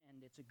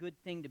It's a good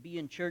thing to be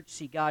in church,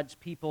 see God's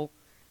people.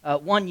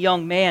 One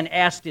young man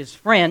asked his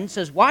friend,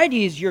 says, "Why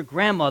does your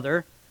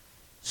grandmother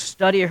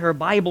study her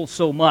Bible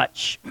so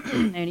much?"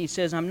 And he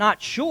says, "I'm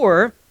not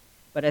sure,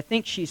 but I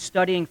think she's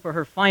studying for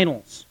her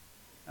finals."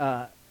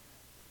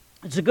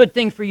 It's a good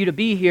thing for you to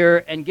be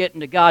here and get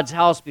into God's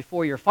house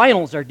before your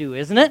finals are due,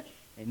 isn't it?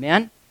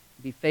 Amen.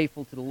 Be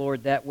faithful to the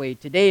Lord that way.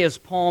 Today is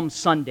Palm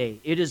Sunday.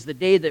 It is the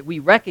day that we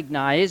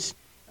recognize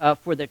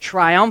for the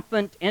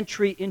triumphant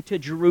entry into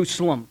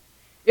Jerusalem.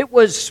 It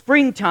was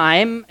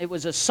springtime. It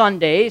was a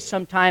Sunday,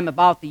 sometime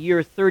about the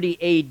year 30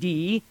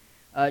 A.D.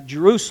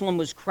 Jerusalem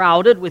was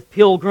crowded with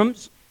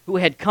pilgrims who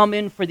had come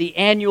in for the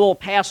annual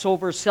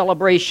Passover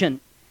celebration.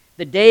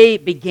 The day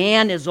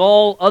began as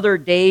all other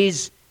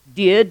days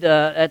did.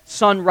 At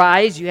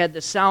sunrise, you had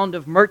the sound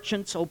of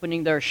merchants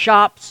opening their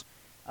shops.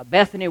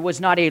 Bethany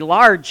was not a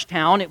large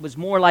town. It was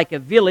more like a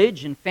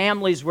village, and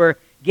families were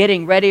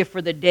getting ready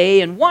for the day.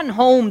 In one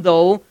home,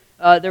 though,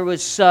 there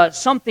was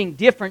something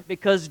different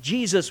because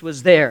Jesus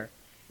was there.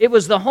 It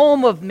was the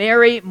home of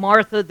Mary,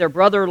 Martha, their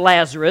brother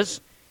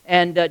Lazarus,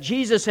 and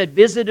Jesus had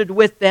visited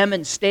with them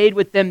and stayed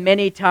with them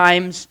many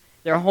times.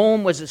 Their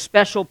home was a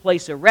special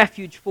place of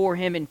refuge for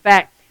him. In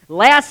fact,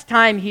 last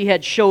time he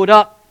had showed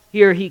up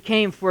here, he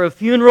came for a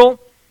funeral,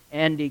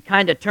 and he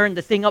kind of turned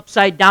the thing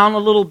upside down a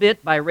little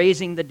bit by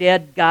raising the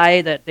dead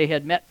guy that they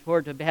had met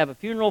for to have a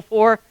funeral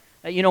for.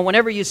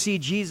 Whenever you see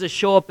Jesus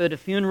show up at a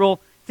funeral,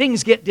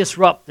 things get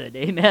disrupted,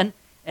 amen?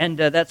 And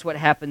that's what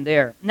happened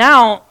there.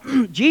 Now,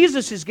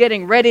 Jesus is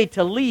getting ready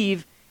to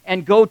leave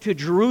and go to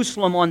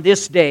Jerusalem on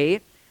this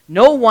day.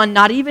 No one,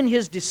 not even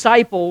his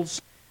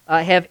disciples,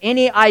 have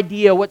any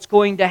idea what's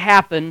going to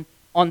happen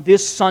on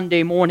this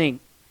Sunday morning.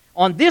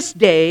 On this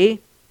day,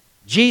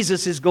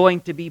 Jesus is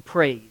going to be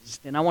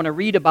praised. And I want to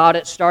read about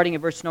it starting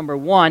at verse number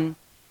 1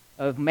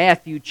 of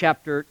Matthew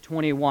chapter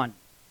 21.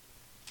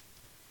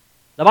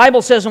 The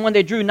Bible says, "And when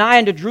they drew nigh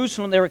unto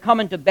Jerusalem, they were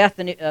coming to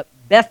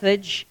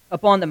Bethphage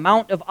upon the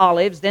Mount of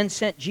Olives. Then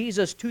sent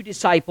Jesus 2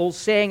 disciples,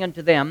 saying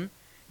unto them,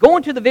 Go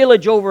into the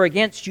village over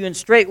against you, and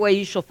straightway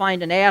ye shall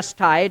find an ass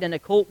tied, and a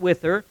colt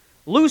with her.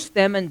 Loose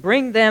them, and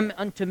bring them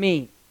unto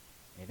me.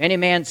 If any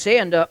man say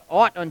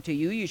aught unto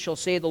you, you shall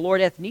say, The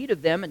Lord hath need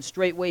of them, and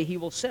straightway he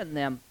will send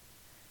them.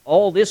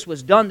 All this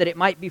was done that it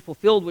might be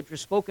fulfilled which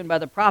was spoken by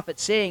the prophet,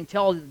 saying,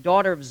 Tell the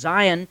daughter of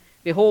Zion,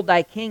 Behold,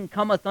 thy king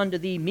cometh unto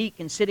thee meek,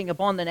 and sitting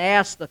upon an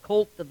ass, the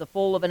colt of the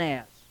foal of an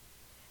ass.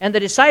 And the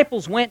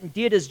disciples went and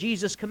did as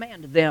Jesus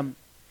commanded them,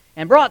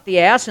 and brought the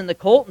ass and the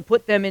colt, and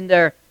put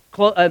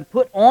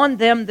on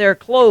them their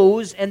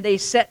clothes, and they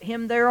set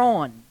him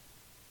thereon.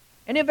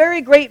 And a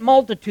very great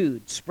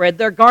multitude spread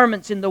their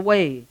garments in the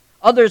way.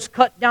 Others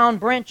cut down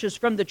branches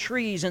from the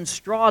trees, and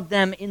strawed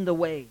them in the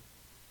way.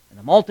 And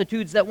the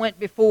multitudes that went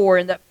before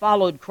and that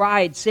followed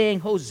cried, saying,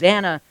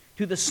 Hosanna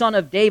to the Son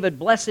of David.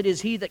 Blessed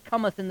is he that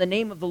cometh in the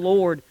name of the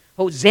Lord.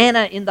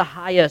 Hosanna in the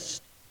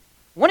highest.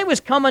 When he was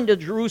come unto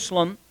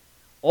Jerusalem,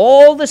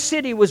 all the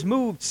city was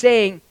moved,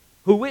 saying,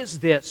 Who is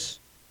this?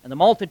 And the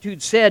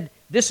multitude said,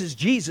 This is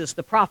Jesus,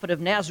 the prophet of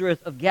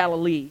Nazareth of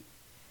Galilee.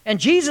 And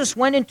Jesus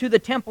went into the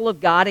temple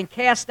of God, and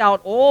cast out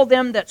all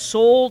them that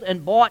sold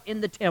and bought in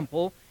the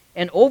temple,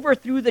 and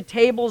overthrew the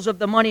tables of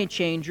the money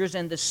changers,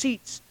 and the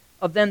seats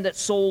of them that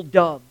sold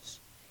doves.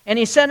 And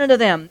he said unto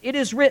them, It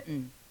is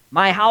written,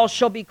 My house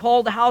shall be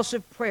called a house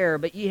of prayer,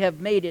 but ye have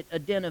made it a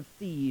den of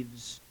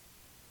thieves.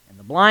 And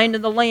the blind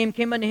and the lame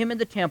came unto him in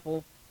the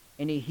temple,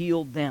 and he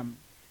healed them.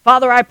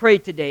 Father, I pray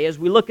today, as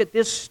we look at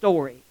this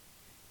story,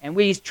 and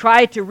we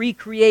try to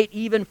recreate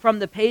even from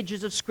the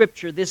pages of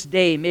Scripture this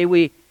day, may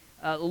we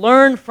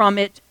learn from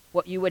it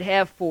what you would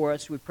have for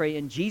us. We pray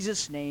in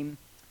Jesus' name,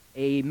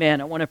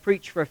 amen. I want to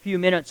preach for a few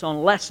minutes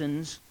on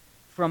lessons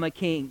from a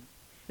king.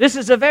 This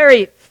is a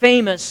very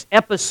famous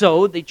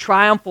episode, the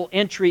triumphal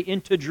entry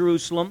into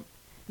Jerusalem.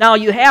 Now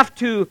you have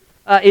to,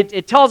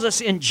 it tells us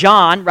in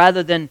John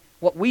rather than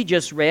what we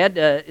just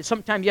read.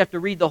 Sometimes you have to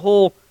read the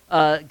whole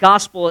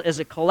gospel as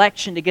a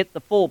collection to get the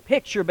full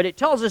picture, but it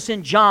tells us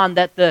in John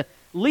that the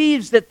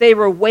leaves that they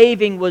were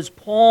waving were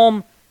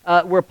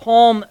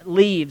palm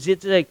leaves.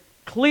 It's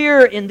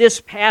clear in this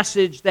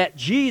passage that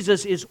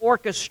Jesus is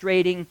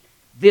orchestrating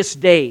this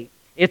day.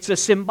 It's a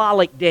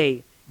symbolic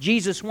day.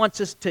 Jesus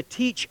wants us to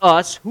teach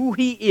us who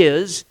he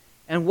is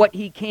and what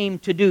he came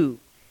to do.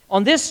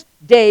 On this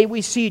day,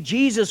 we see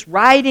Jesus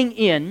riding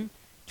in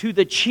to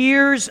the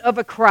cheers of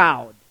a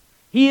crowd.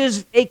 He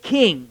is a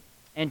king,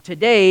 and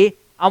today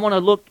I want to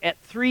look at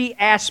 3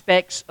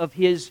 aspects of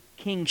his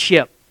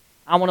kingship.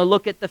 I want to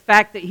look at the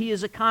fact that he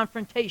is a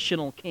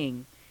confrontational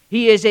king.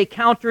 He is a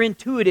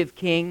counterintuitive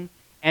king,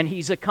 and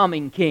he's a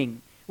coming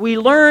king. We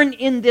learn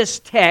in this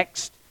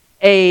text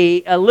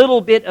a little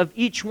bit of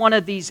each one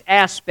of these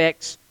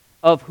aspects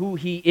of who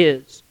he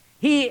is.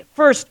 He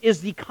first is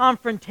the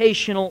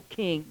confrontational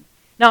king.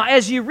 Now,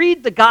 as you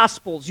read the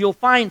Gospels, you'll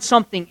find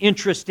something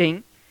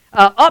interesting.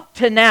 Up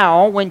to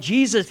now, when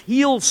Jesus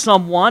heals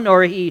someone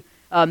or he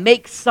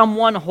makes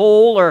someone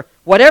whole or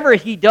whatever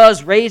he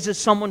does, raises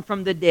someone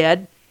from the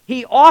dead,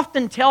 he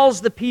often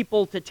tells the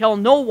people to tell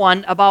no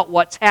one about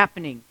what's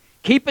happening.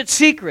 Keep it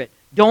secret.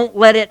 Don't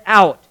let it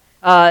out.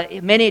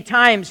 Many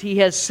times he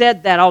has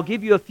said that. I'll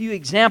give you a few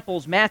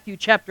examples. Matthew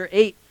chapter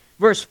 8,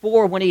 verse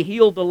 4, when he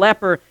healed the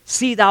leper,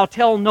 "See thou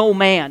tell no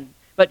man,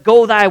 but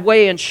go thy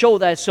way and show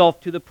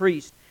thyself to the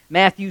priest."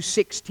 Matthew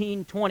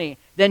 16:20,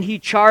 then he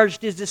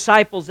charged his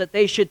disciples that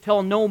they should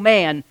tell no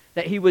man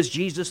that he was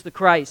Jesus the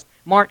Christ.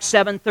 Mark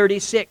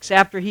 7:36,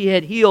 after he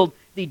had healed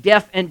the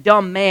deaf and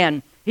dumb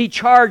man, he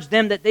charged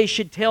them that they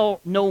should tell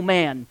no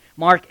man.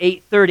 Mark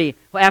 8:30,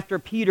 after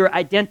Peter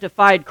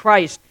identified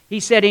Christ,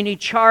 he said, and he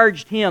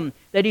charged him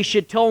that he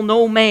should tell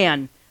no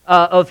man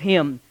of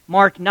him.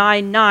 Mark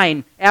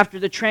 9:9, after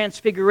the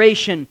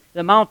transfiguration,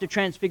 the Mount of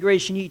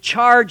Transfiguration, he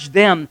charged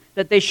them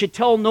that they should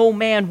tell no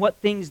man what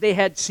things they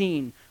had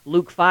seen.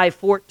 Luke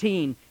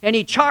 5:14, and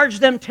he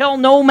charged them, tell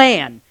no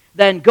man,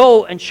 then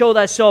go and show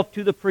thyself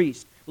to the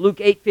priest. Luke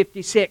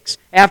 8:56,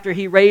 after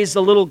he raised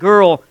the little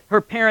girl,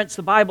 her parents,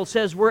 the Bible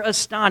says, were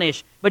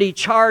astonished, but he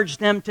charged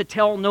them to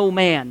tell no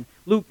man.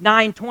 Luke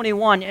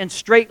 9:21, and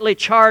straightly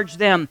charged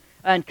them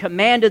and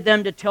commanded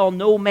them to tell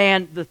no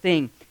man the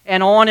thing.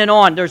 And on and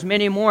on. There's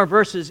many more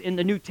verses in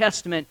the New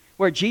Testament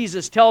where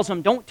Jesus tells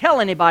them, don't tell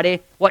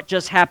anybody what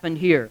just happened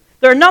here.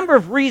 There are a number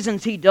of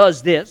reasons he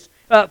does this.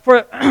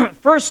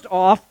 First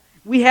off,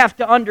 we have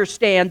to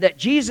understand that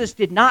Jesus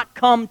did not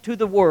come to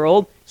the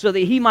world so that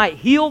he might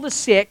heal the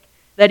sick,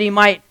 that he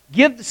might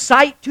give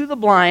sight to the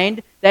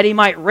blind, that he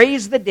might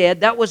raise the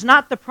dead. That was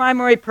not the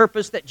primary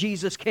purpose that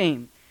Jesus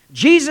came.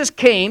 Jesus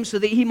came so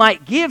that he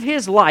might give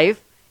his life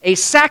a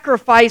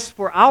sacrifice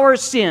for our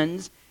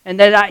sins, and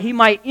that he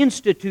might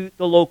institute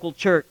the local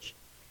church.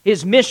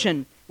 His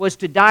mission was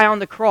to die on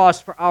the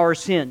cross for our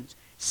sins.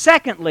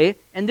 Secondly,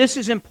 and this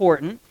is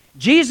important,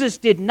 Jesus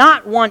did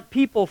not want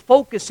people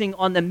focusing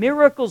on the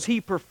miracles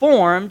he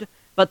performed,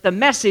 but the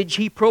message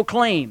he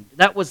proclaimed.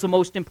 That was the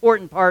most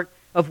important part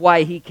of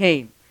why he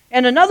came.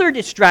 And another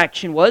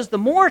distraction was the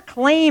more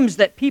claims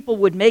that people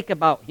would make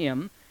about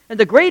him, and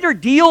the greater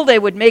deal they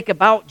would make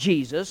about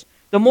Jesus,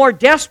 the more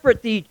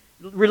desperate the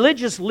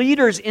religious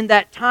leaders in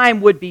that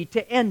time would be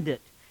to end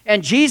it.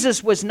 And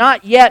Jesus was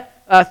not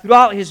yet,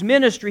 throughout his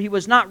ministry, he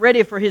was not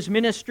ready for his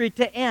ministry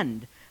to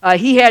end.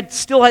 He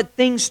still had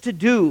things to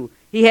do.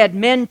 He had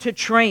men to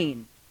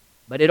train.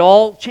 But it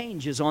all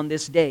changes on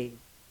this day.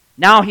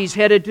 Now he's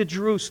headed to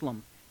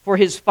Jerusalem for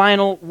his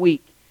final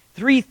week.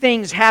 Three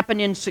things happen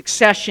in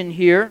succession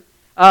here.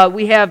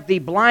 We have the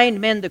blind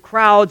men, the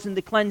crowds, and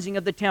the cleansing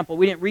of the temple.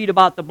 We didn't read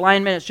about the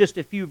blind men. It's just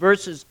a few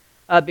verses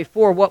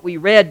before what we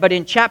read. But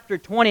in chapter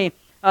 20,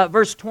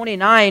 verse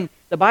 29,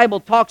 the Bible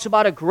talks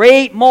about a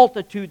great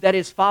multitude that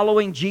is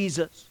following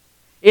Jesus.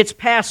 It's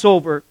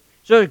Passover.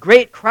 So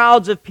great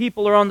crowds of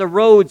people are on the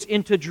roads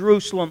into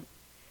Jerusalem.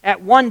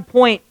 At one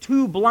point,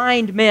 two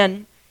blind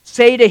men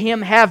say to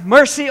him, "Have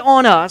mercy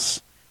on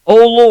us, O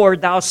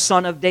Lord, thou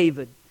Son of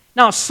David."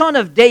 Now, Son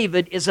of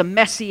David is a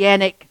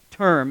messianic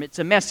term. It's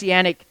a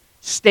messianic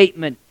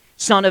statement.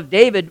 Son of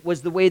David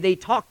was the way they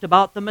talked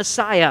about the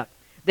Messiah.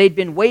 They'd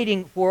been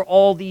waiting for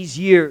all these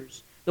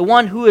years. The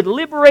one who would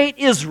liberate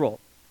Israel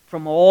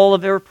from all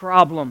of their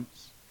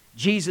problems.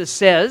 Jesus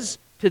says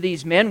to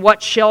these men,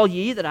 "What shall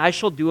ye that I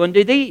shall do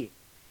unto thee?"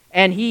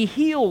 And he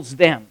heals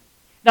them.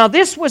 Now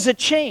this was a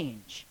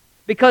change,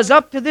 because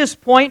up to this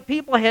point,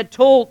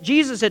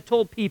 Jesus had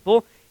told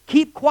people,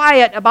 keep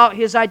quiet about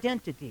his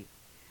identity.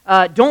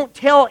 Don't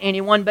tell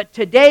anyone, but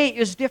today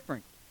is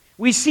different.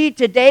 We see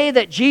today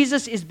that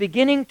Jesus is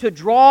beginning to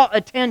draw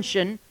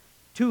attention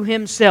to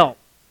himself.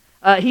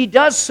 He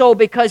does so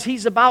because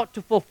he's about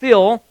to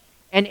fulfill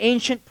an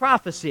ancient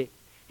prophecy.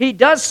 He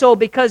does so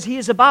because he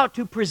is about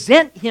to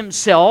present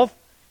himself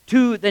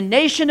to the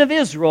nation of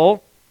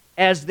Israel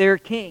as their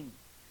king.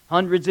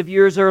 Hundreds of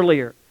years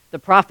earlier, the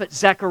prophet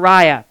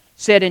Zechariah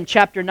said in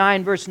chapter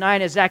 9, verse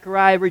 9, as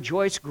Zechariah,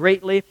 "Rejoice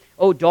greatly,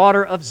 O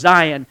daughter of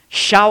Zion.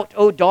 Shout,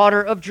 O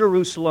daughter of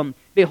Jerusalem.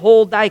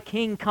 Behold, thy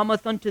king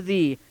cometh unto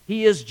thee.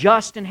 He is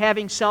just and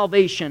having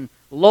salvation,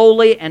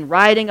 lowly and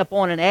riding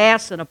upon an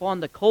ass and upon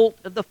the colt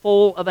of the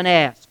foal of an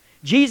ass."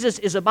 Jesus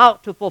is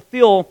about to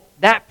fulfill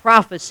that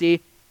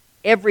prophecy,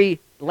 every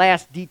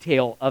last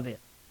detail of it.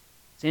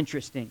 It's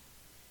interesting.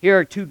 Here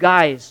are two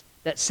guys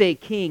that say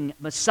King,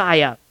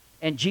 Messiah,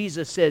 and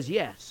Jesus says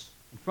yes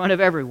in front of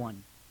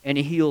everyone, and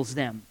he heals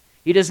them.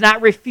 He does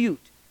not refute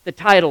the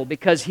title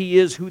because he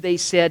is who they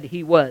said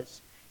he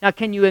was. Now,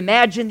 can you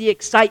imagine the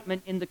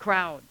excitement in the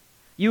crowd?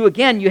 You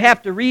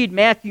have to read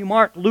Matthew,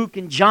 Mark, Luke,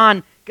 and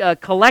John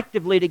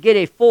collectively to get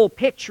a full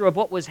picture of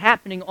what was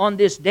happening on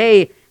this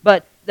day.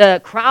 But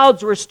the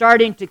crowds were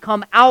starting to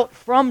come out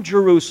from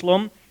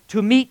Jerusalem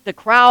to meet the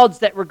crowds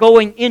that were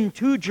going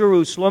into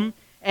Jerusalem,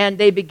 and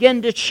they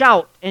begin to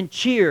shout and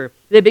cheer.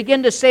 They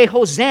begin to say,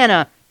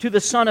 "Hosanna to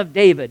the Son of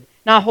David."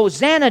 Now,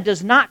 Hosanna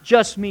does not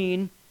just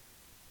mean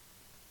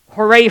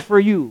hooray for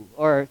you,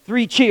 or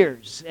three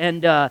cheers,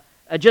 and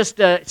just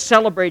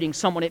celebrating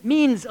someone. It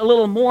means a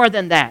little more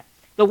than that.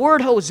 The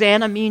word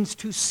Hosanna means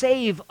to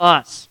save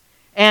us.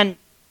 And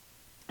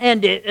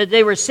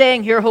they were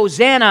saying here,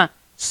 "Hosanna,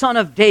 Son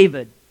of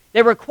David."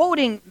 They were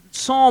quoting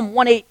Psalm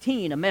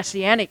 118, a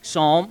messianic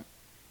psalm.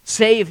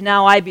 Save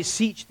now, I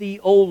beseech thee,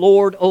 O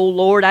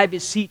Lord, I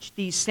beseech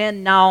thee,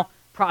 send now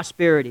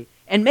prosperity.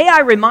 And may I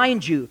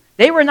remind you,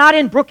 they were not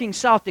in Brookings,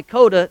 South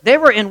Dakota, they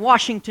were in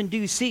Washington,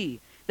 D.C.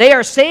 They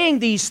are saying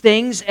these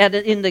things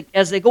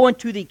as they go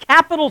into the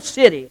capital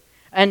city,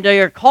 and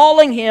they are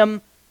calling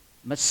him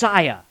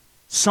Messiah,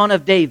 Son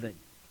of David,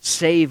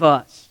 save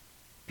us.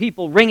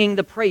 People ringing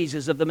the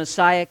praises of the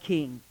Messiah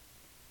King.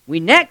 We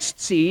next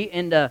see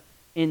in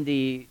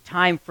the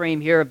time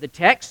frame here of the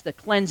text, the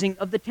cleansing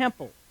of the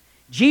temple.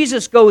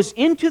 Jesus goes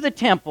into the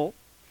temple.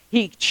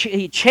 He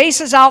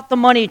chases out the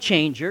money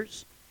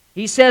changers.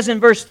 He says in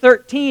verse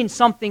 13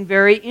 something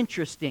very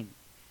interesting.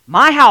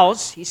 My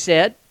house, he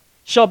said,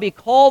 shall be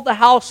called the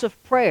house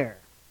of prayer,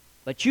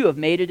 but you have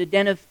made it a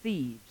den of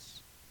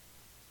thieves.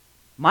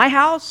 My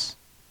house?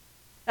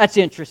 That's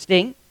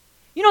interesting.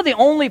 You know, the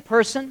only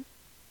person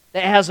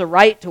that has a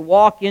right to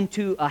walk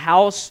into a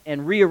house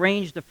and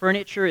rearrange the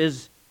furniture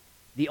is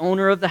the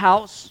owner of the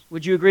house.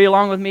 Would you agree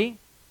along with me?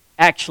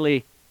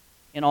 Actually,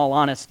 in all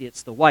honesty,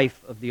 it's the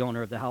wife of the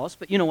owner of the house,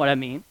 but you know what I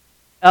mean.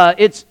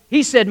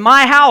 He said,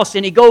 my house,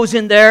 and he goes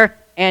in there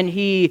and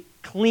he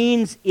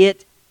cleans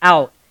it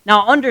out.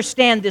 Now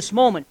understand this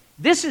moment.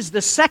 This is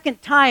the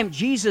second time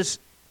Jesus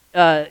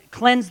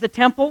cleansed the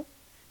temple.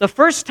 The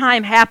first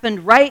time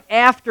happened right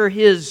after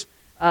his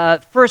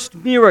first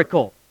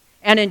miracle.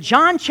 And in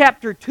John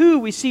chapter 2,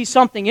 we see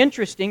something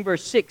interesting,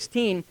 verse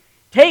 16.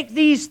 Take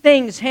these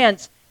things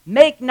hence,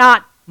 make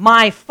not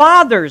my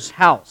Father's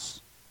house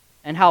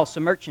an house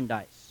of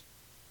merchandise.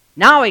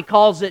 Now he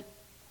calls it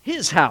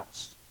his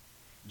house.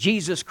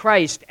 Jesus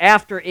Christ,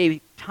 after a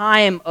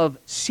time of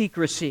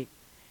secrecy,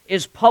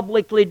 is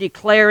publicly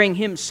declaring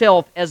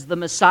himself as the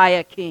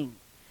Messiah King.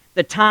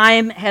 The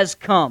time has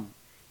come.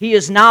 He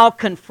is now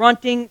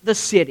confronting the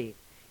city.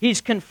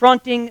 He's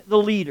confronting the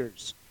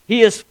leaders.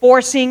 He is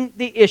forcing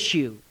the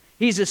issue.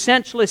 He's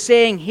essentially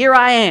saying, here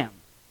I am.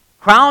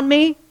 Crown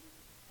me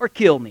or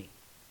kill me.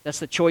 That's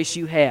the choice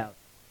you have.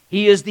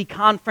 He is the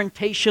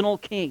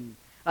confrontational king.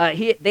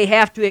 They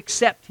have to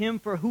accept him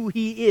for who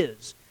he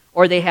is,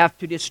 or they have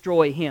to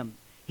destroy him.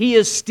 He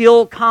is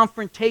still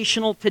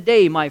confrontational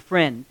today, my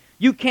friend.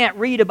 You can't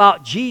read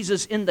about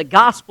Jesus in the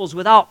Gospels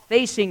without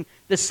facing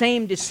the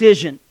same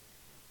decision.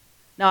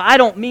 Now, I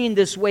don't mean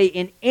this way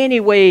in any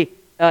way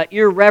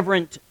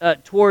irreverent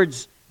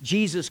towards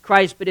Jesus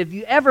Christ, but have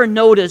you ever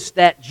noticed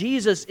that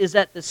Jesus is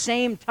at the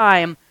same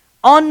time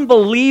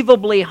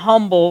unbelievably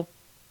humble,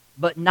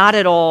 but not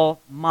at all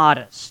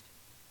modest?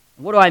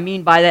 And what do I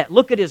mean by that?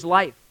 Look at his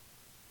life.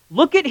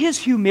 Look at his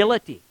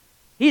humility.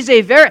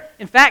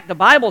 In fact, the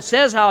Bible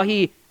says how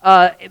he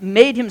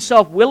made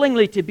himself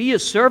willingly to be a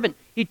servant.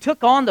 He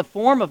took on the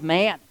form of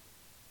man,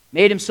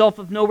 made himself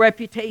of no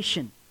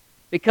reputation,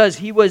 because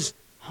he was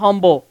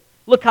humble.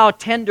 Look how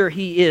tender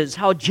he is,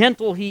 how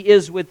gentle he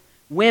is with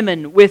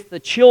women, with the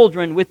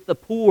children, with the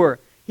poor.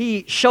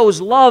 He shows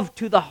love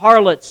to the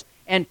harlots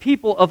and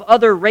people of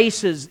other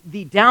races,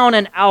 the down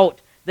and out,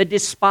 the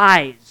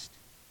despised.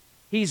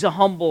 He's a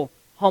humble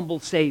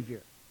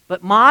Savior.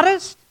 But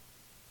modest?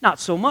 Not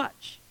so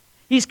much.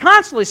 He's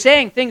constantly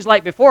saying things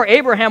like, before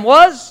Abraham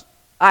was,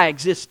 I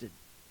existed.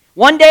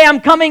 One day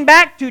I'm coming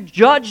back to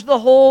judge the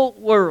whole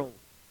world.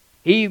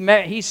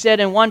 He said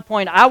in one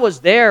point, I was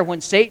there when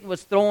Satan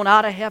was thrown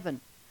out of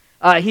heaven.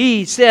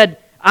 He said,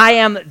 I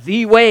am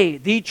the way,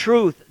 the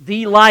truth,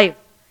 the life.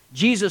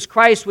 Jesus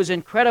Christ was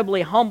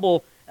incredibly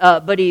humble,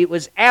 but he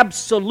was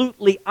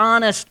absolutely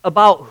honest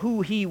about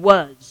who he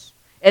was.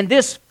 And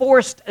this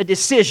forced a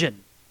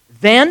decision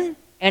then,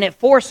 and it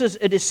forces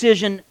a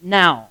decision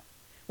now.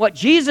 What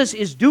Jesus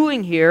is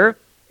doing here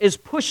is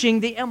pushing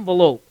the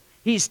envelope.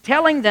 He's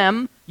telling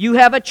them, you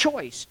have a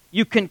choice.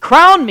 You can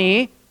crown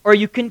me or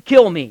you can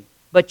kill me,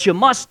 but you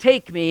must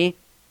take me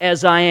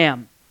as I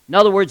am. In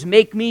other words,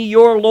 make me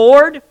your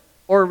Lord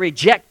or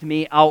reject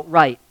me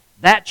outright.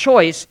 That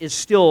choice is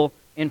still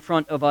in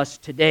front of us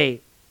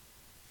today.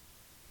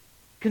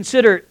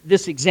 Consider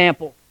this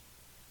example.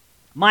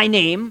 My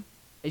name,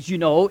 as you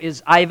know,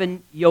 is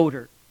Ivan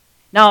Yoder.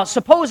 Now,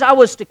 suppose I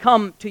was to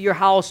come to your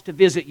house to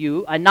visit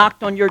you. I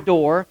knocked on your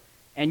door,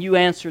 and you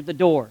answered the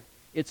door.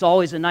 It's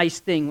always a nice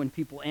thing when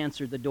people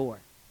answer the door.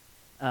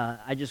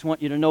 I just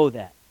want you to know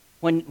that.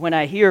 When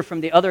I hear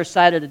from the other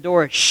side of the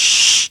door,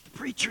 shh, the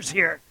preacher's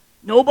here.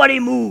 Nobody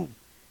move.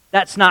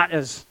 That's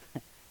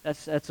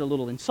a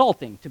little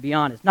insulting, to be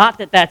honest. Not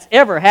that that's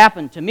ever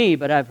happened to me,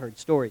 but I've heard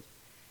stories.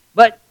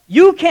 But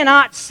you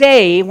cannot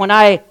say when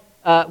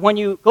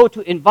you go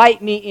to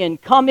invite me in,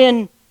 come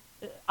in,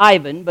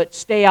 Ivan, but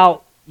stay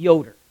out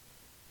Yoder.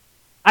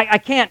 I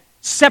can't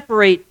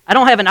separate. I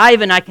don't have an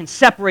Ivan I can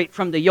separate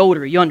from the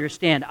Yoder, you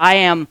understand. I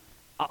am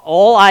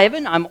all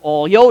Ivan, I'm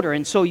all Yoder,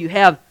 and so you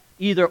have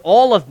either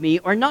all of me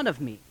or none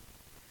of me.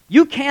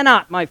 You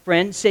cannot, my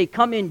friend, say,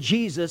 come in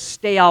Jesus,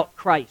 stay out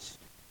Christ.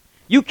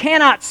 You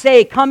cannot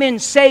say, come in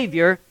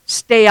Savior,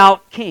 stay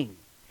out King.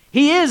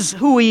 He is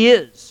who he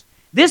is.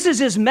 This is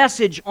his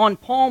message on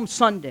Palm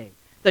Sunday,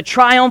 the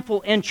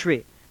triumphal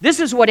entry. This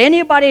is what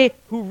anybody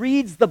who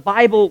reads the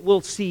Bible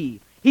will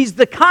see. He's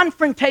the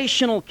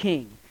confrontational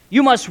king.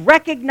 You must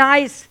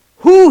recognize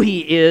who he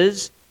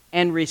is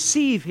and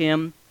receive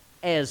him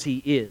as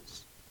he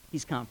is.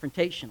 He's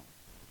confrontational.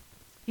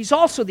 He's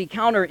also the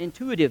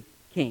counterintuitive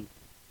king.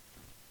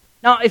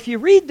 Now, if you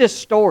read this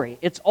story,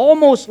 it's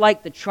almost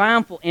like the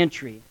triumphal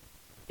entry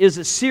is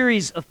a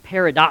series of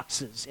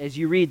paradoxes as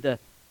you read the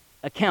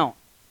account.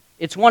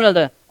 It's one of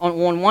the,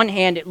 on one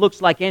hand, it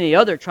looks like any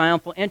other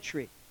triumphal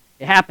entry.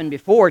 It happened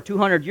before,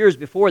 200 years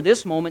before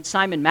this moment.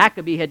 Simon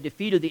Maccabee had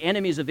defeated the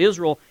enemies of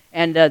Israel,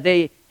 and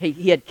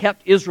he had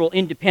kept Israel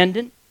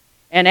independent.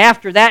 And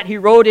after that, he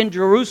rode in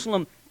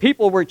Jerusalem.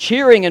 People were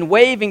cheering and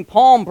waving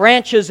palm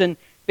branches and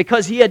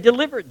because he had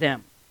delivered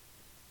them.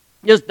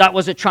 That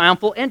was a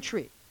triumphal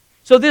entry.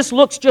 So this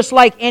looks just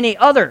like any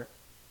other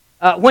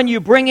when you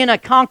bring in a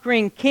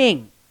conquering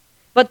king.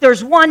 But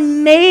there's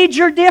one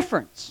major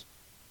difference.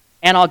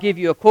 And I'll give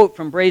you a quote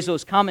from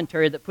Brazo's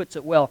commentary that puts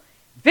it well.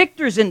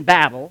 Victors in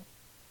battle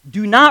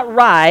do not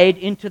ride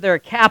into their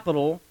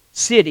capital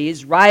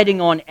cities riding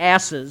on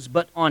asses,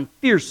 but on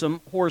fearsome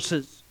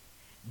horses.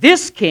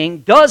 This king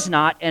does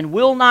not and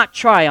will not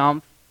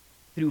triumph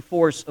through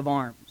force of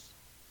arms.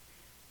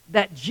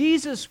 That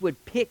Jesus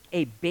would pick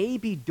a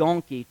baby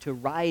donkey to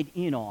ride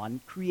in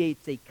on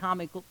creates a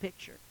comical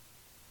picture.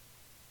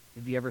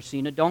 Have you ever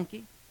seen a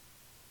donkey?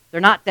 They're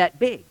not that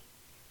big.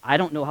 I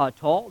don't know how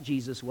tall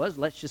Jesus was.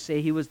 Let's just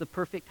say he was the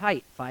perfect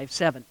height,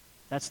 5'7".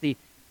 That's the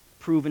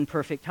proven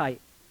perfect height.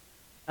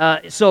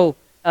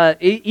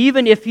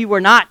 Even if he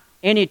were not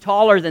any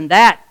taller than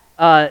that,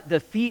 the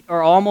feet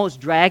are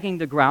almost dragging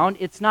the ground.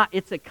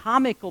 It's a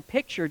comical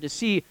picture to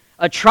see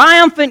a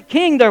triumphant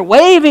king. They're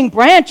waving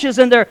branches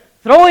and they're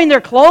throwing their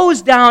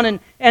clothes down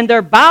and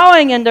they're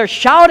bowing and they're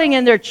shouting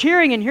and they're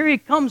cheering, and here he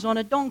comes on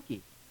a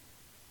donkey.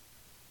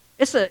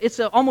 It's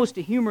almost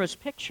a humorous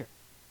picture.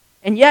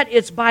 And yet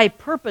it's by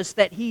purpose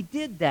that he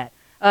did that.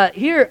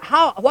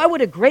 Why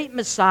would a great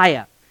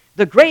Messiah,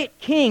 the great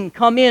king,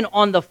 come in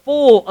on the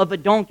foal of a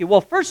donkey?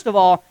 Well, first of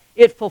all,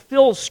 it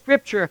fulfills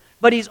Scripture,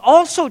 but he's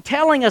also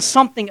telling us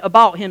something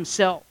about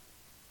himself.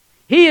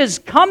 He is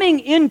coming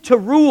in to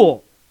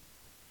rule,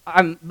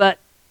 but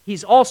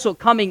he's also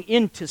coming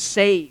in to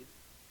save.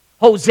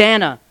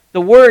 Hosanna,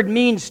 the word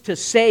means to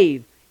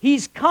save.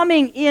 He's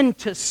coming in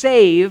to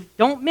save,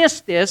 don't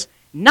miss this,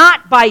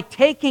 not by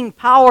taking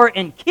power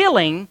and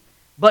killing,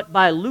 but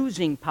by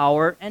losing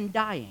power and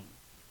dying.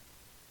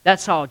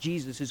 That's how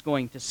Jesus is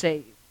going to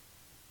save.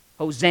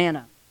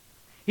 Hosanna.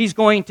 He's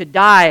going to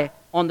die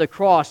on the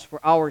cross for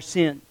our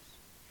sins.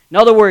 In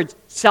other words,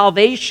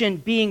 salvation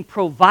being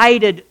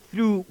provided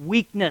through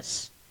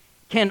weakness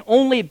can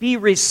only be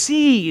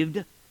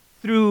received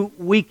through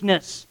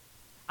weakness.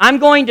 I'm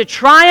going to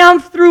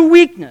triumph through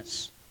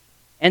weakness,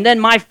 and then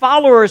my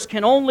followers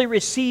can only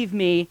receive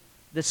me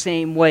the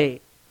same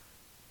way.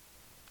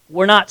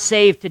 We're not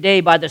saved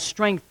today by the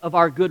strength of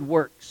our good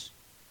works.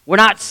 We're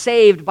not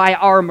saved by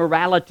our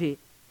morality.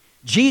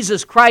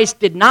 Jesus Christ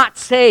did not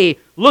say,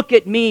 look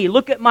at me,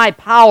 look at my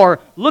power,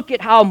 look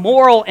at how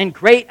moral and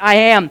great I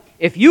am.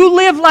 If you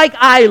live like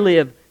I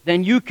live,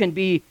 then you can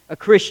be a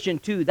Christian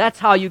too. That's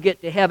how you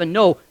get to heaven.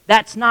 No,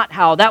 that's not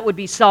how. That would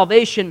be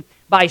salvation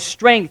by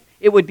strength.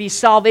 It would be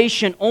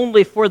salvation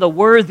only for the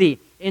worthy.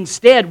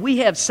 Instead, we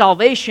have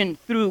salvation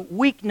through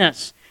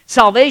weakness.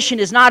 Salvation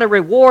is not a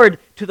reward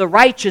to the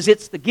righteous,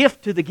 it's the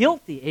gift to the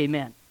guilty.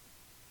 Amen.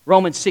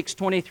 Romans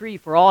 6:23,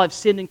 for all have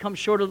sinned and come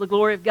short of the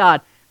glory of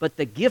God. But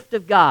the gift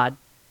of God,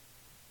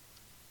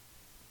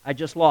 I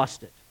just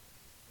lost it.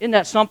 Isn't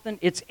that something?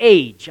 It's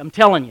age. I'm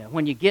telling you,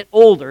 when you get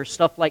older,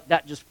 stuff like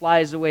that just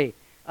flies away.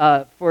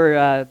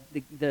 The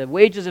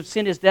wages of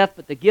sin is death,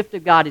 but the gift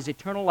of God is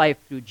eternal life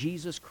through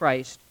Jesus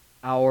Christ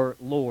our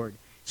Lord.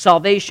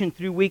 Salvation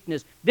through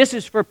weakness. This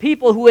is for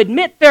people who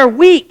admit they're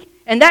weak,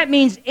 and that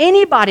means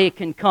anybody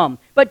can come.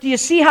 But do you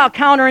see how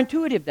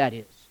counterintuitive that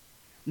is?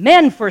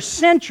 Men for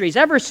centuries,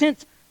 ever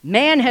since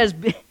man has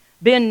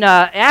been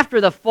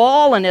after the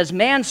fall and as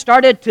man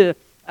started to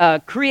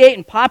create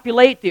and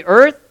populate the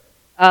earth,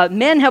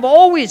 men have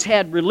always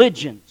had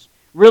religions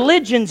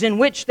in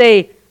which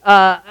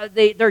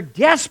they're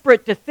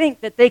desperate to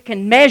think that they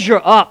can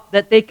measure up,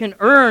 that they can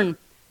earn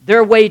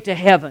their way to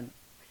heaven.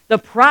 The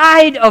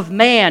pride of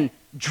man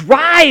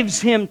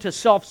drives him to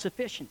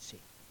self-sufficiency.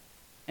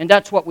 And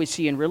that's what we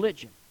see in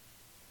religion.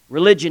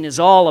 Religion is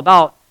all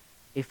about,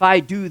 if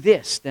I do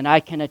this, then I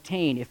can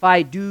attain. If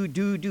I do.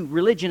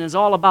 Religion is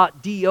all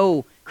about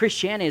D-O.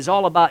 Christianity is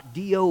all about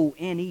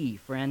D-O-N-E,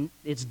 friend.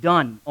 It's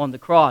done on the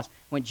cross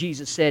when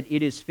Jesus said,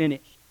 it is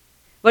finished.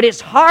 But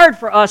it's hard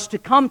for us to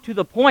come to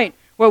the point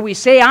where we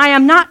say, I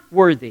am not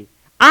worthy.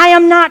 I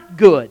am not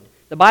good.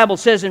 The Bible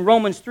says in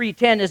Romans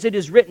 3:10, as it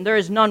is written, there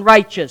is none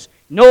righteous.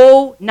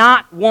 No,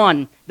 not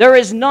one. There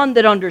is none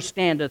that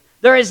understandeth.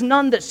 There is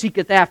none that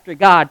seeketh after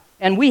God.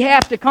 And we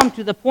have to come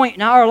to the point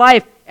in our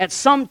life at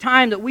some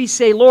time that we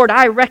say, Lord,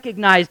 I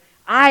recognize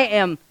I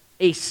am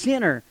a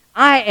sinner.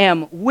 I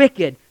am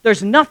wicked.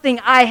 There's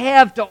nothing I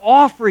have to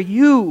offer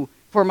you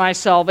for my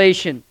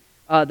salvation.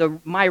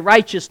 My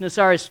righteousness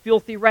are as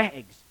filthy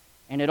rags,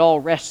 and it all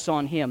rests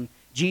on Him.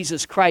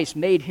 Jesus Christ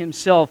made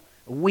Himself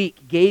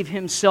weak, gave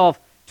Himself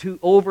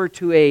over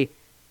to a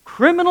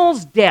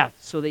criminal's death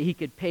so that he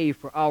could pay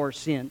for our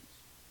sins.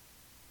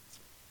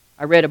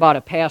 I read about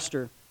a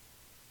pastor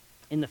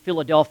in the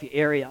Philadelphia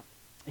area.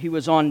 He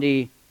was on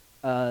the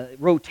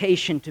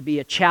rotation to be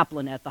a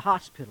chaplain at the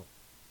hospital.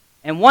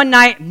 And one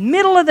night,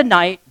 middle of the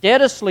night,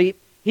 dead asleep,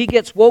 he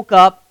gets woke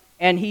up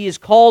and he is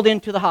called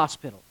into the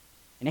hospital.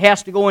 And he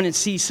has to go in and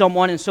see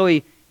someone, and so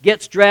he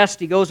gets dressed,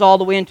 he goes all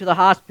the way into the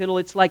hospital.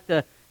 It's like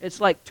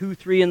 2,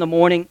 3 in the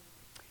morning.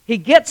 He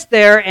gets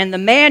there, and the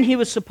man he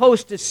was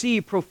supposed to see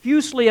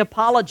profusely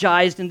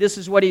apologized, and this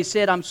is what he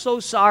said: "I'm so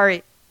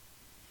sorry.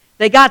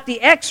 They got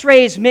the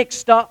x-rays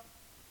mixed up.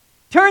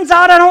 Turns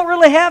out I don't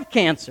really have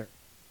cancer,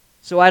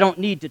 so I don't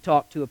need to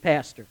talk to a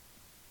pastor."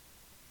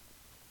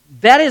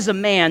 That is a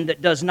man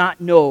that does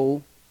not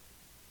know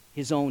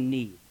his own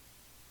need.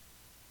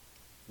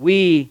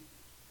 We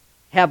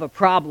have a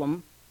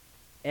problem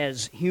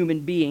as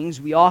human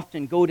beings. We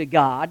often go to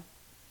God.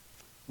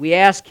 We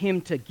ask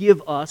Him to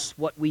give us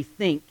what we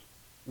think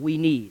we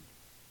need.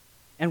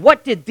 And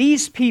what did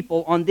these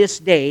people on this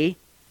day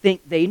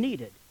think they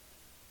needed?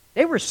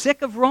 They were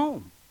sick of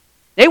Rome.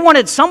 They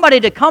wanted somebody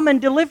to come and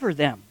deliver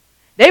them.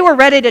 They were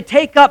ready to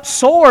take up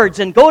swords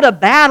and go to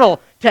battle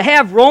to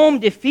have Rome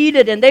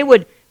defeated, and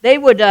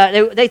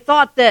they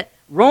thought that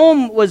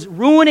Rome was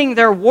ruining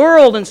their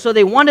world, and so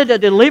they wanted a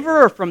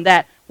deliverer from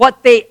that.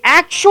 What they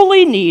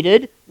actually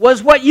needed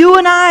was what you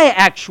and I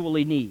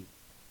actually need: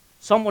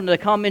 someone to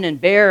come in and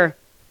bear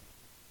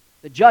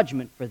the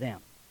judgment for them.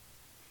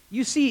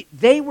 You see,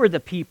 they were the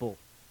people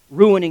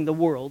ruining the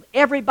world.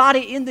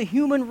 Everybody in the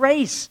human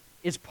race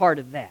is part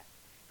of that.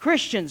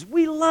 Christians,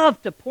 we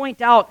love to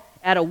point out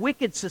at a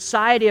wicked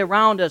society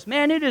around us.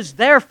 Man, it is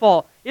their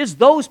fault. It's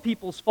those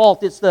people's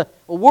fault. It's the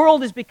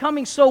world is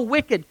becoming so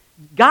wicked.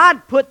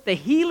 God put the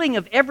healing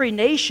of every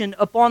nation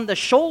upon the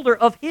shoulder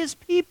of His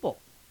people.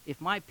 If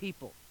my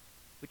people,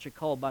 which are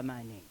called by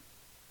my name.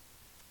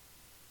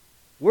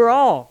 We're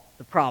all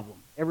the problem,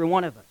 every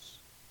one of us.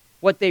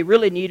 What they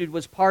really needed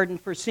was pardon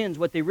for sins.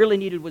 What they really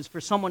needed was for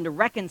someone to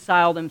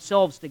reconcile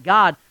themselves to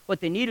God.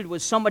 What they needed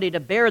was somebody to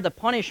bear the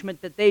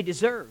punishment that they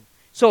deserved.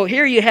 So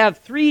here you have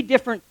 3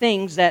 different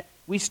things that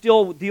we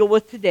still deal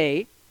with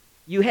today.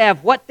 You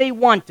have what they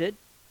wanted,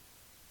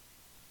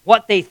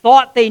 what they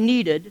thought they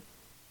needed,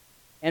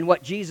 and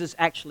what Jesus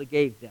actually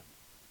gave them.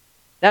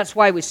 That's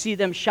why we see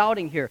them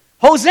shouting here,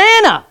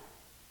 "Hosanna!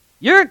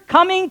 You're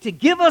coming to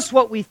give us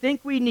what we think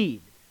we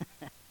need."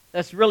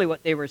 That's really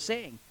what they were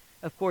saying.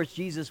 Of course,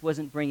 Jesus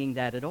wasn't bringing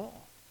that at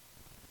all.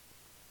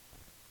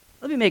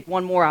 Let me make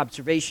one more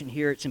observation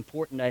here. It's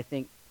important, I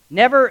think.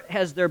 Never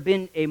has there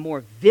been a more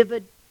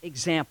vivid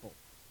example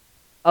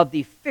of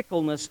the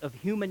fickleness of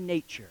human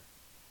nature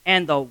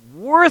and the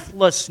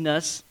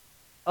worthlessness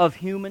of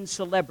human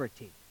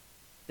celebrity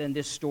than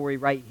this story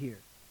right here.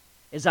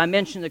 As I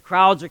mentioned, the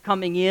crowds are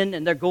coming in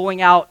and they're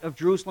going out of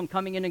Jerusalem,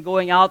 coming in and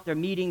going out. They're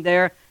meeting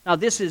there. Now,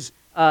 this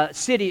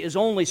city is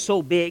only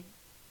so big.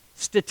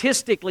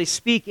 Statistically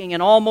speaking,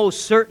 and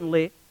almost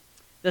certainly,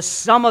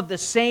 some of the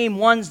same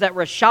ones that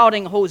were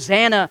shouting,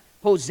 "Hosanna,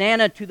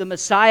 Hosanna to the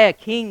Messiah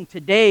King"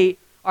 today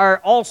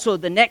are also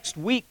the next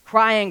week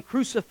crying,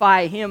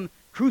 "Crucify Him,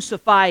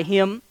 crucify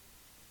Him,"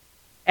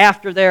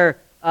 after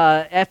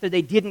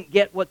they didn't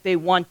get what they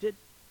wanted.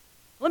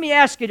 Let me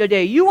ask you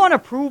today, you want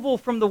approval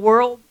from the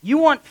world? You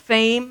want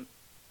fame?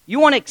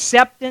 You want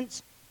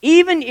acceptance?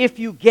 Even if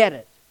you get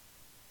it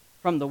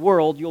from the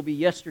world, you'll be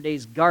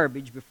yesterday's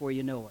garbage before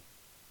you know it.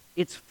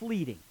 It's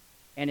fleeting,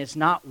 and it's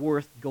not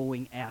worth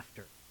going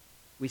after.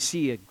 We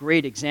see a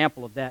great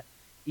example of that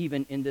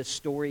even in this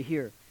story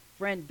here.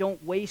 Friend,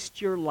 don't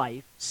waste your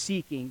life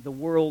seeking the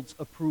world's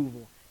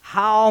approval.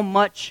 How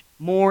much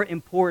more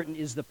important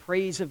is the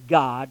praise of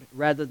God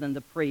rather than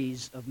the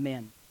praise of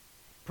men?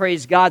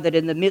 Praise God that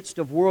in the midst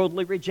of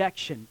worldly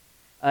rejection,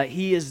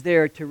 He is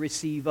there to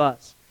receive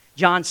us.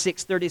 John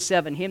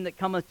 6:37, "Him that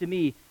cometh to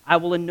me, I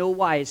will in no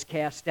wise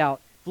cast out."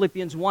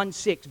 Philippians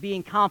 1:6,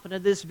 "Being confident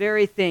of this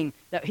very thing,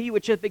 that He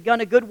which hath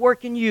begun a good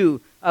work in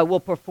you will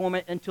perform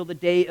it until the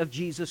day of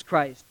Jesus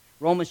Christ."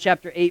 Romans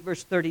chapter 8,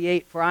 verse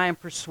 38, "For I am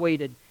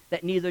persuaded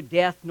that neither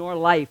death nor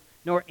life,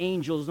 nor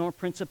angels, nor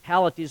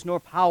principalities,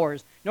 nor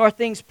powers, nor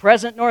things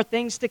present, nor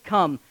things to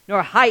come,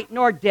 nor height,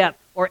 nor depth,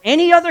 or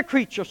any other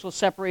creature shall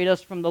separate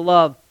us from the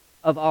love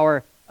of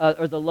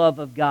the love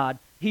of God."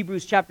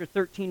 Hebrews chapter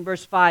 13,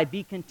 verse 5,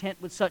 "Be content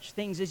with such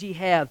things as ye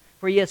have,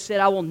 for He has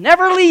said, I will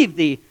never leave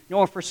thee,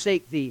 nor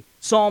forsake thee."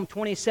 Psalm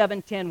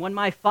 27:10, "When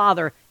my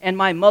father and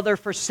my mother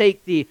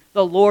forsake thee,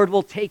 the Lord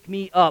will take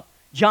me up."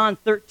 John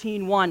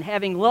 13:1,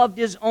 "Having loved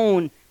His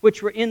own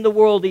which were in the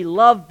world, He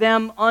loved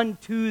them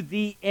unto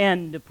the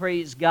end."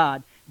 Praise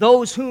God.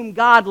 Those whom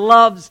God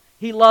loves,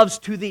 He loves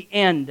to the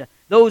end.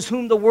 Those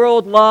whom the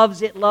world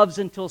loves, it loves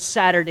until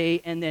Saturday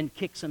and then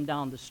kicks them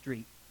down the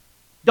street.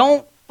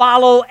 Don't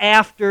follow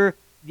after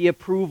the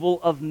approval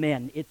of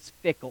men. It's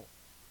fickle.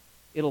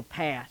 It'll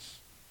pass.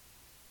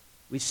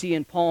 We see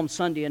in Palm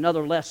Sunday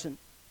another lesson.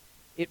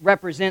 It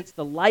represents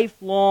the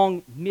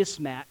lifelong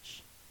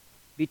mismatch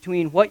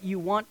between what you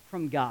want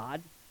from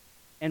God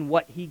and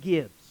what He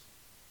gives.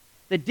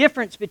 the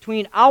difference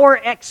between our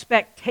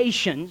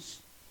expectations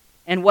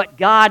and what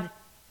God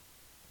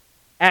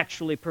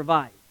actually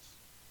provides.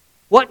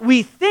 What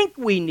we think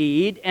we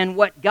need and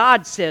what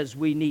God says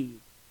we need.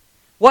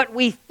 What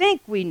we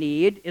think we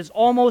need is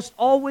almost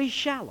always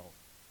shallow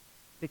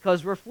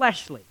because we're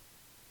fleshly.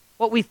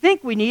 What we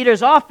think we need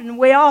is often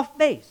way off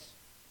base.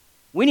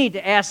 We need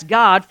to ask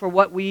God for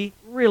what we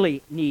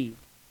really need.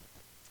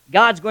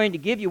 God's going to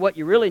give you what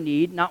you really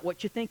need, not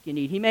what you think you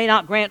need. He may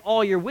not grant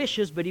all your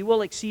wishes, but He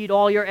will exceed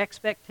all your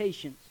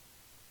expectations.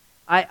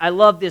 I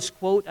love this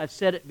quote. I've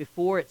said it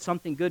before. It's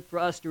something good for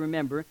us to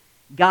remember.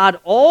 God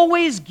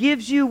always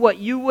gives you what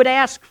you would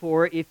ask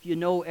for if you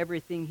know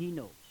everything He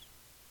knows.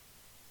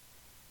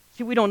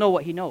 See, we don't know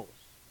what He knows.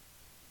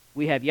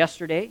 We have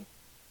yesterday.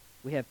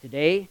 We have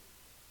today.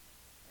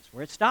 That's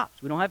where it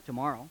stops. We don't have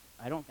tomorrow.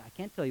 I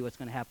can't tell you what's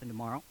going to happen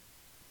tomorrow.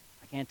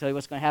 I can't tell you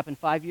what's going to happen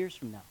 5 years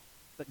from now.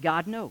 But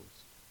God knows.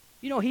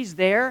 You know, He's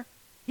there.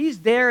 He's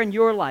there in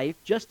your life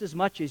just as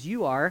much as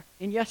you are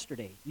in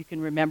yesterday. You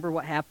can remember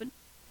what happened.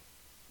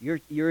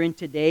 You're in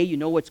today. You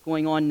know what's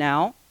going on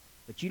now.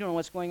 But you don't know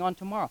what's going on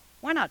tomorrow.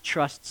 Why not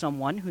trust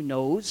someone who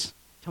knows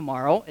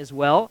tomorrow as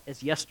well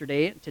as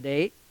yesterday and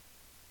today?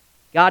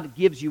 God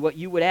gives you what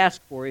you would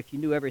ask for if you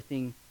knew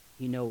everything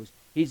He knows.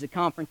 He's the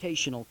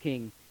confrontational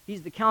king.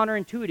 He's the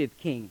counterintuitive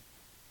king.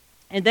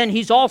 And then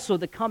He's also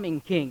the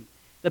coming king.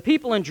 The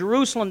people in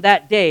Jerusalem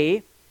that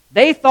day,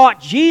 they thought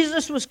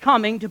Jesus was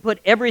coming to put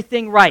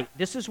everything right.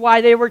 This is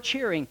why they were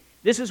cheering.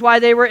 This is why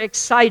they were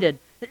excited.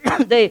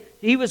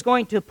 He was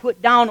going to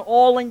put down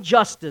all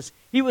injustice.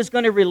 He was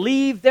going to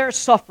relieve their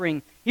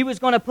suffering. He was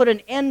going to put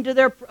an end to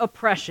their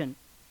oppression.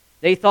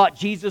 They thought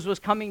Jesus was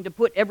coming to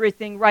put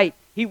everything right.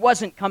 He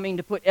wasn't coming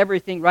to put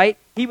everything right.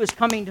 He was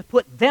coming to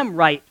put them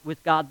right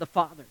with God the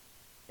Father.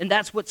 And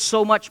that's what's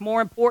so much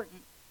more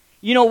important.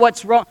 You know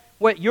what's wrong?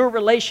 What your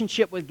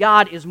relationship with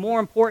God is more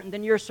important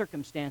than your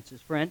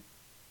circumstances, friend.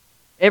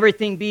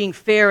 Everything being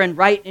fair and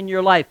right in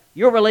your life.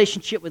 Your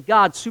relationship with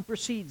God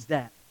supersedes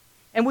that.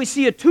 And we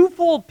see a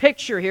twofold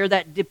picture here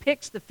that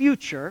depicts the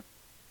future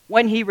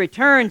when He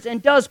returns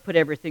and does put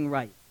everything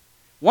right.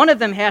 One of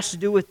them has to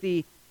do with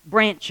the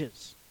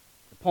branches,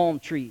 the palm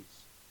trees.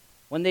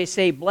 When they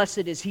say,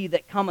 "Blessed is he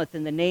that cometh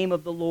in the name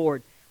of the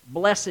Lord,"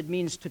 blessed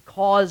means to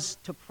cause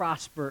to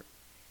prosper.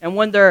 And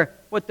what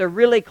they're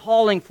really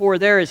calling for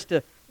there is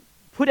to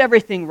put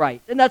everything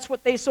right. And that's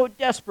what they so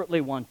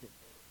desperately wanted.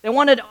 They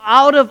wanted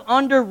out of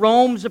under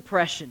Rome's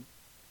oppression.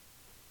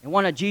 They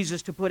wanted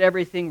Jesus to put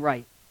everything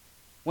right.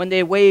 When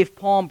they wave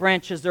palm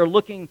branches, they're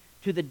looking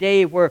to the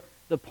day where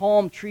the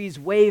palm trees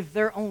wave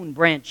their own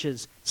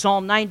branches.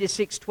 Psalm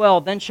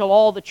 96:12, "Then shall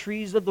all the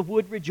trees of the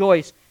wood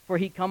rejoice, for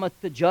He cometh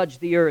to judge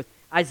the earth."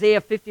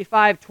 Isaiah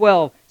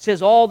 55:12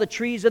 says, "All the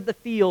trees of the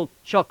field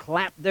shall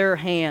clap their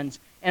hands."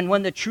 And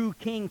when the true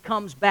king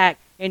comes back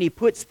and He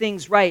puts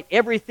things right,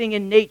 everything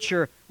in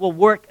nature will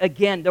work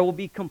again. There will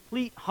be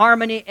complete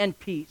harmony and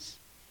peace.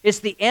 It's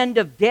the end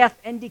of death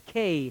and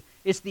decay.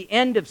 It's the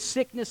end of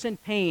sickness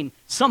and pain.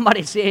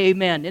 Somebody say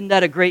amen. Isn't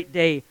that a great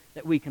day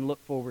that we can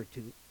look forward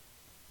to?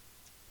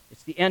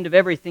 It's the end of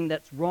everything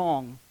that's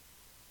wrong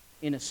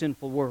in a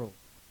sinful world.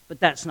 But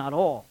that's not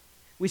all.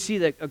 We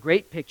see a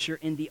great picture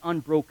in the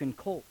unbroken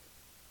colt.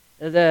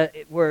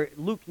 Where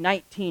Luke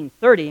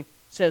 19:30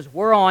 says,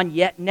 "Whereon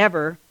yet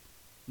never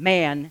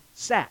man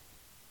sat."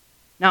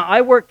 Now,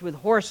 I worked with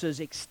horses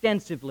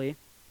extensively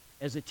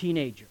as a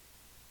teenager.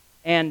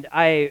 And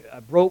I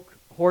broke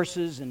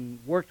horses and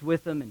worked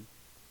with them.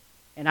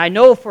 And I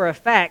know for a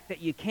fact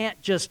that you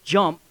can't just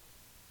jump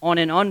on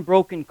an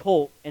unbroken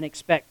colt and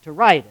expect to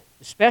ride it,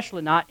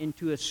 especially not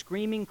into a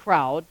screaming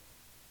crowd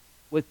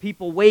with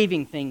people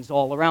waving things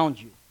all around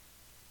you.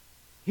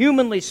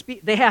 Humanly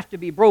speaking, they have to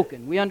be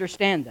broken. We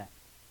understand that.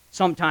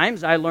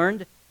 Sometimes I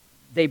learned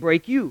they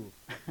break you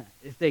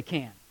if they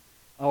can,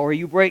 or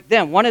you break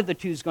them. One of the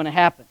two is going to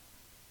happen.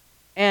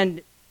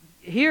 And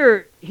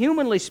here,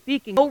 humanly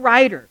speaking, no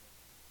rider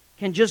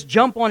can just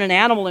jump on an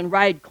animal and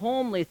ride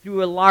calmly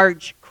through a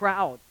large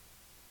crowd.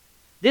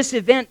 This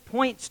event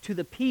points to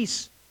the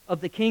peace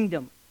of the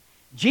kingdom.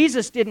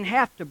 Jesus didn't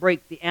have to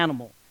break the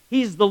animal.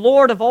 He's the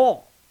Lord of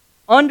all.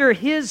 Under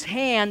His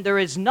hand there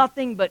is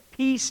nothing but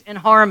peace and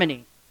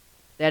harmony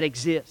that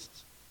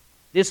exists.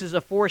 This is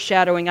a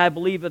foreshadowing, I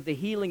believe, of the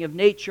healing of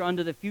nature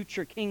under the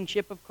future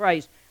kingship of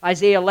Christ.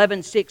 Isaiah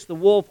 11:6, "The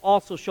wolf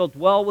also shall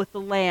dwell with the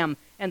lamb,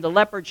 and the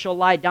leopard shall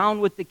lie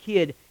down with the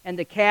kid, and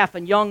the calf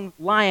and young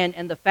lion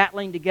and the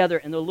fatling together,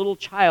 and the little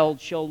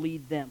child shall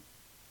lead them."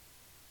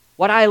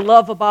 What I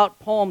love about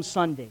Palm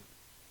Sunday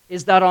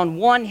is that on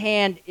one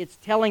hand, it's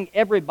telling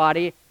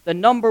everybody the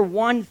number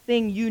one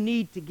thing you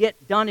need to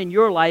get done in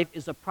your life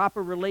is a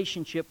proper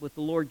relationship with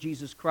the Lord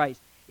Jesus Christ.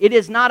 It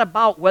is not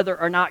about whether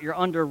or not you're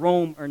under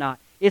Rome or not.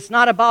 It's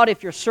not about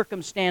if your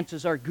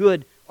circumstances are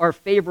good or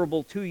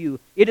favorable to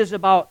you. It is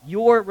about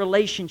your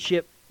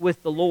relationship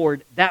with the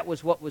Lord. That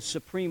was what was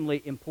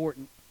supremely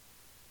important.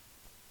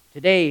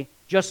 Today,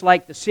 just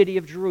like the city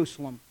of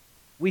Jerusalem,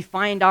 we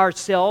find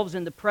ourselves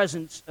in the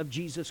presence of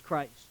Jesus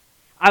Christ.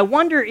 I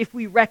wonder if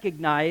we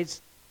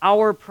recognize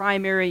our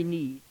primary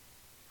need.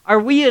 Are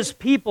we as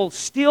people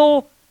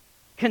still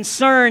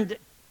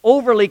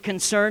overly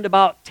concerned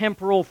about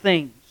temporal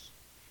things?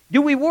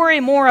 Do we worry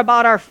more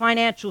about our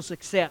financial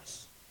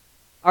success,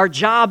 our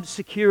job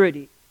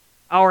security,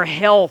 our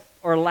health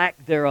or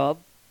lack thereof,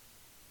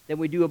 than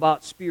we do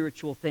about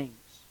spiritual things?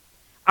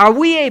 Are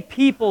we a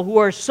people who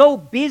are so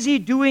busy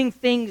doing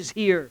things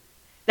here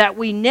that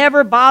we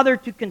never bother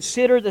to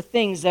consider the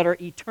things that are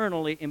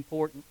eternally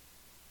important?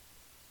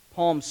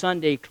 Palm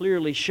Sunday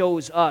clearly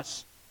shows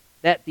us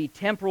that the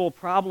temporal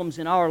problems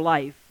in our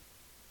life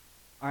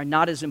are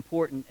not as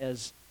important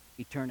as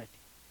eternity.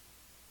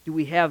 Do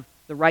we have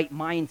the right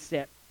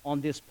mindset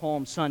on this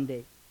Palm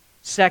Sunday?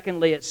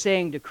 Secondly, it's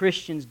saying to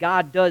Christians,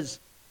 God does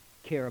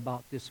care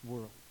about this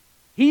world.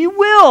 He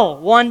will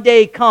one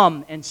day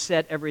come and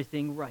set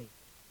everything right.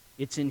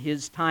 It's in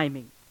His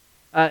timing.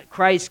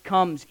 Christ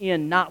comes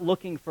in not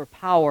looking for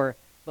power,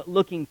 but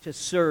looking to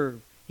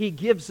serve. He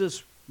gives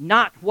us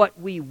not what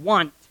we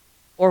want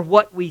or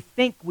what we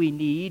think we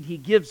need. He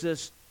gives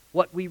us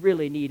what we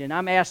really need. And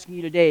I'm asking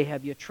you today,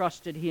 have you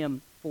trusted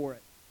Him for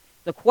it?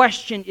 The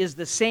question is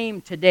the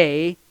same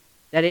today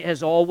that it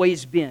has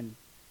always been.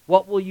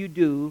 What will you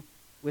do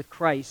with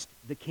Christ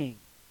the King?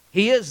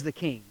 He is the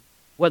King.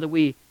 Whether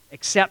we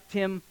accept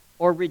Him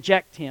or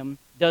reject Him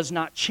does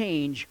not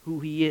change who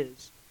He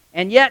is.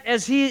 And yet,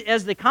 as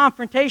the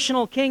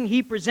confrontational King,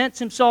 He presents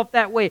Himself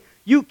that way.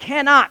 You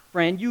cannot,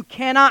 friend, you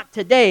cannot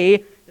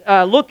today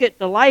look at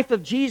the life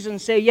of Jesus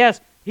and say,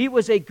 yes, He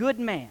was a good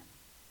man.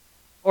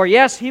 Or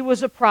yes, He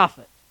was a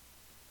prophet.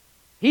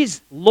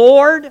 He's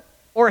Lord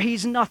or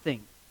He's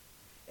nothing.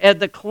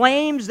 The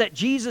claims that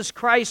Jesus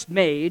Christ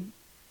made,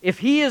 if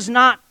He is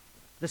not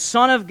the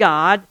Son of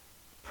God,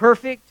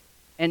 perfect,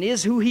 and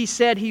is who He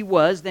said He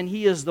was, then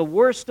He is the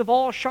worst of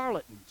all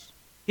charlatans.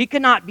 He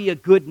cannot be a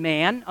good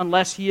man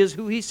unless He is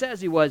who He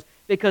says He was,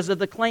 because of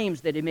the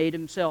claims that He made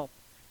Himself.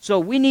 So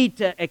we need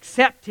to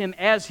accept Him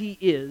as He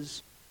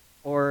is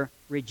or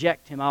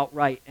reject Him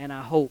outright, and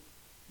I hope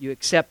you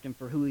accept Him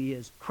for who He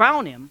is.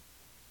 Crown Him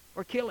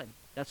or kill Him.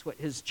 That's what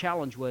His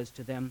challenge was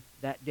to them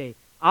that day.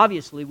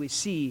 Obviously, we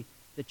see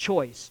the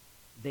choice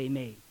they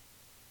made.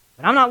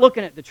 But I'm not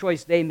looking at the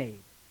choice they made.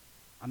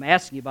 I'm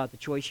asking you about the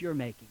choice you're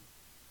making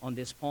on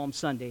this Palm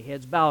Sunday.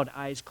 Heads bowed,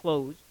 eyes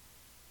closed.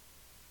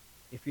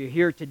 If you're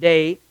here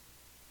today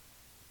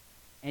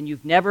and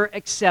you've never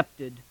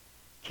accepted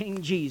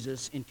King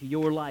Jesus into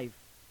your life,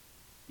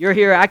 you're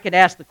here, I could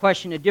ask the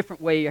question a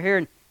different way. You're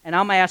here, and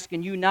I'm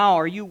asking you now,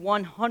 are you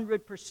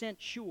 100%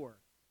 sure